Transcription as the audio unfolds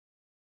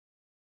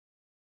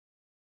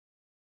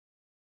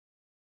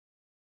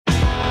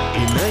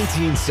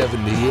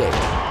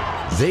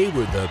1978, they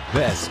were the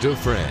best of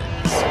friends.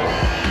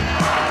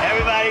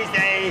 Everybody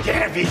say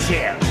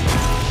championship.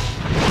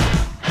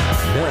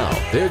 Now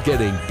they're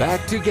getting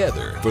back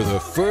together for the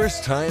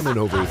first time in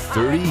over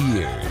 30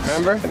 years.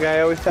 Remember the guy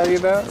I always tell you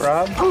about,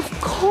 Rob? Of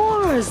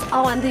course.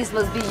 Oh, and this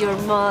must be your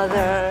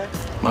mother.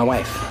 My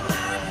wife.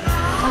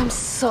 I'm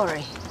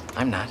sorry.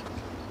 I'm not.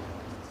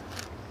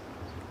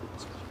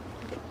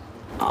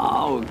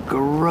 Oh,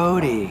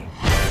 grody.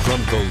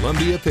 From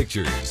Columbia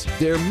Pictures,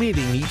 they're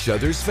meeting each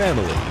other's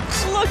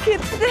families. Look at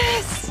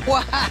this.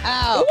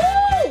 Wow.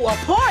 Ooh, a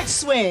porch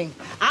swing.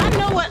 I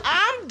know what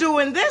I'm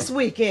doing this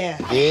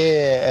weekend.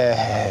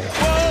 Yeah.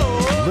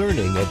 Whoa.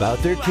 Learning about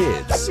their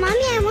kids. Mommy,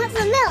 I want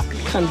some milk.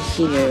 Come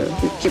here.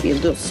 We'll give you a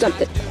little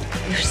something.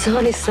 Your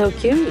son is so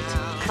cute.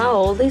 How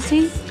old is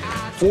he?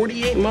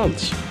 48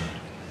 months.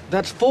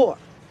 That's 4.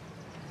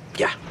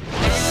 Yeah.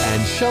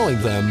 And showing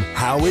them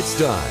how it's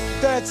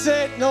done. That's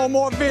it. No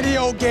more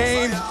video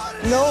games.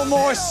 No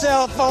more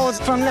cell phones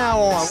from now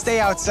on. Stay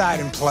outside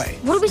and play.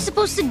 What are we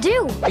supposed to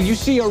do? You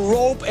see a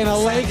rope in a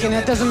lake and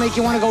that doesn't make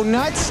you want to go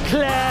nuts?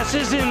 Class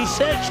is in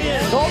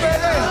session. Go,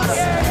 baby!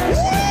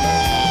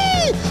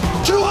 Whee!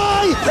 Too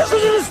high! This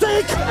was a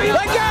mistake!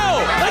 Let go!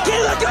 I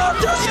can't let go! I'm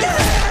too scared!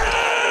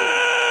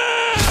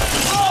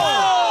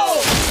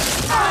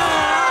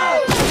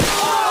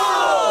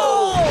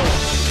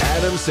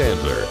 Adam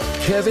Sandler,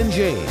 Kevin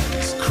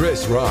James,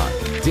 Chris Rock,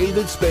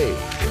 David Spade,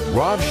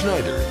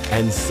 Schneider,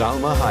 and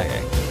Salma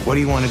Hayek. What do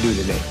you want to do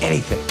today?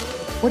 Anything.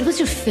 What was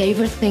your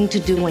favorite thing to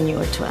do when you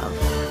were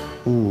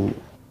 12? Ooh.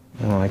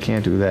 Well, I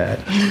can't do that.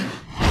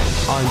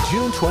 On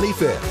June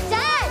 25th.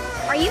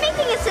 Dad, are you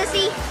making a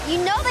sissy? You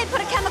know they put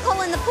a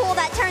chemical in the pool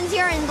that turns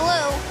urine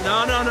blue.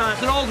 No.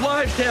 It's an old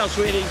wives' tale,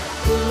 sweetie.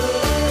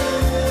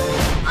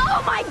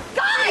 Oh my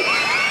God!